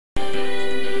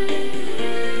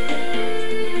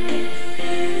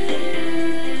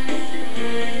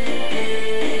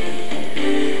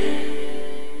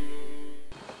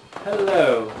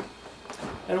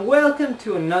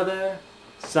another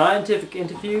Scientific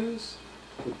Interviews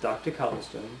with Dr.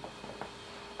 Cobblestone.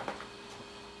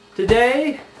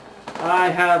 Today, I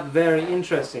have a very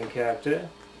interesting character.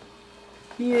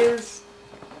 He is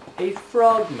a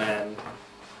frogman.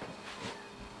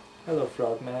 Hello,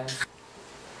 frogman.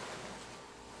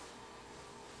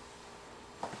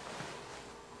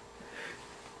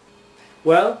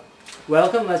 Well,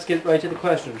 welcome. Let's get right to the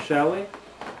question, shall we?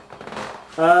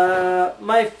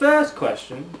 My first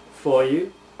question for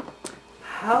you: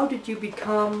 how did you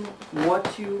become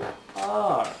what you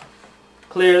are?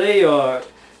 Clearly, you're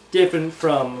different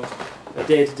from a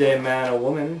day-to-day man or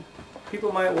woman.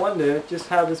 People might wonder just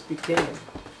how this became.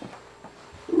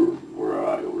 Where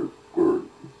I was for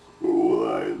school,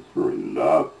 I was trained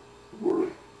up for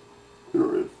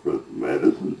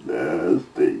medicine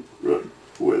testing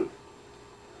with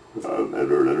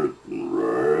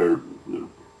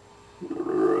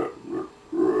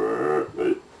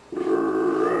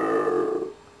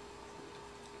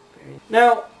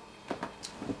Now,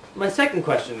 my second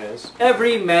question is,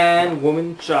 every man,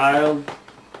 woman, child,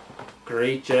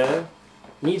 creature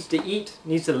needs to eat,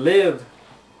 needs to live,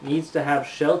 needs to have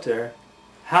shelter.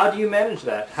 How do you manage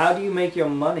that? How do you make your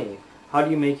money? How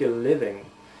do you make your living?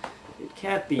 It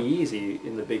can't be easy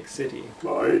in the big city.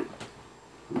 I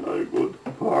go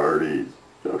to parties,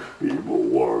 just people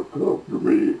walk up to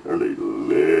me and they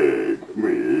lick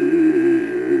me.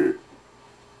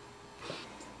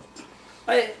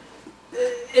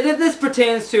 This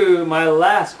pertains to my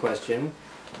last question.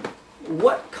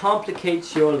 What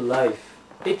complicates your life?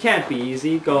 It can't be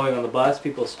easy going on the bus,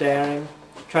 people staring,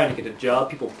 trying to get a job,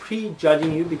 people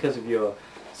prejudging you because of your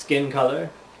skin color,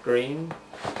 green.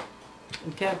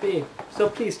 It can't be. So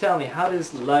please tell me, how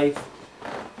does life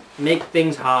make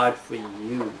things hard for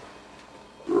you?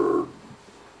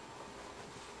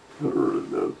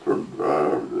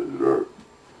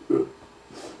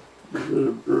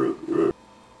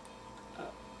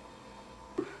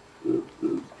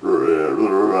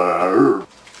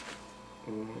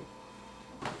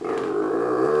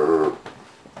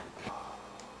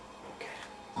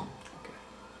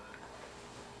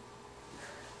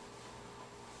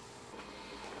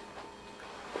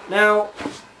 Now,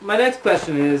 my next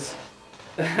question is,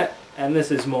 and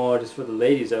this is more just for the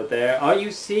ladies out there, are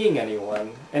you seeing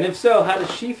anyone? And if so, how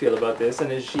does she feel about this?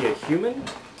 And is she a human?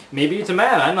 Maybe it's a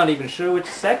man. I'm not even sure which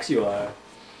sex you are,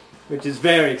 which is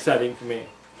very exciting for me.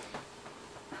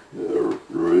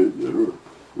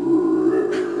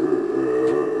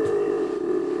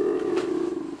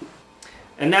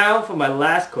 And now for my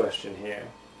last question here,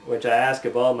 which I ask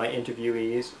of all my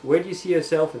interviewees. Where do you see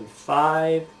yourself in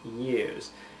 5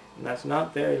 years? And that's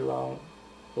not very long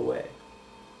away.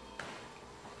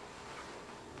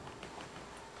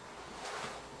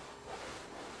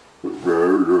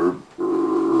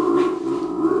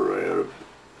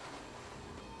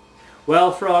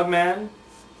 Well, Frogman,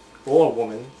 or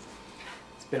woman,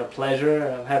 it's been a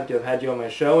pleasure. I'm happy to have had you on my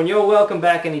show, and you're welcome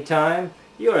back anytime.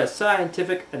 You're a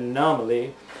scientific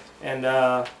anomaly, and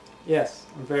yes,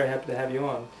 I'm very happy to have you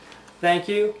on. Thank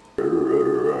you.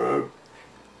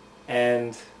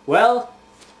 And, well,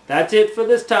 that's it for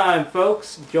this time,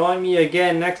 folks. Join me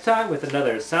again next time with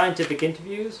another Scientific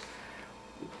Interviews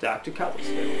with Dr.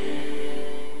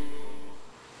 Cobblestone.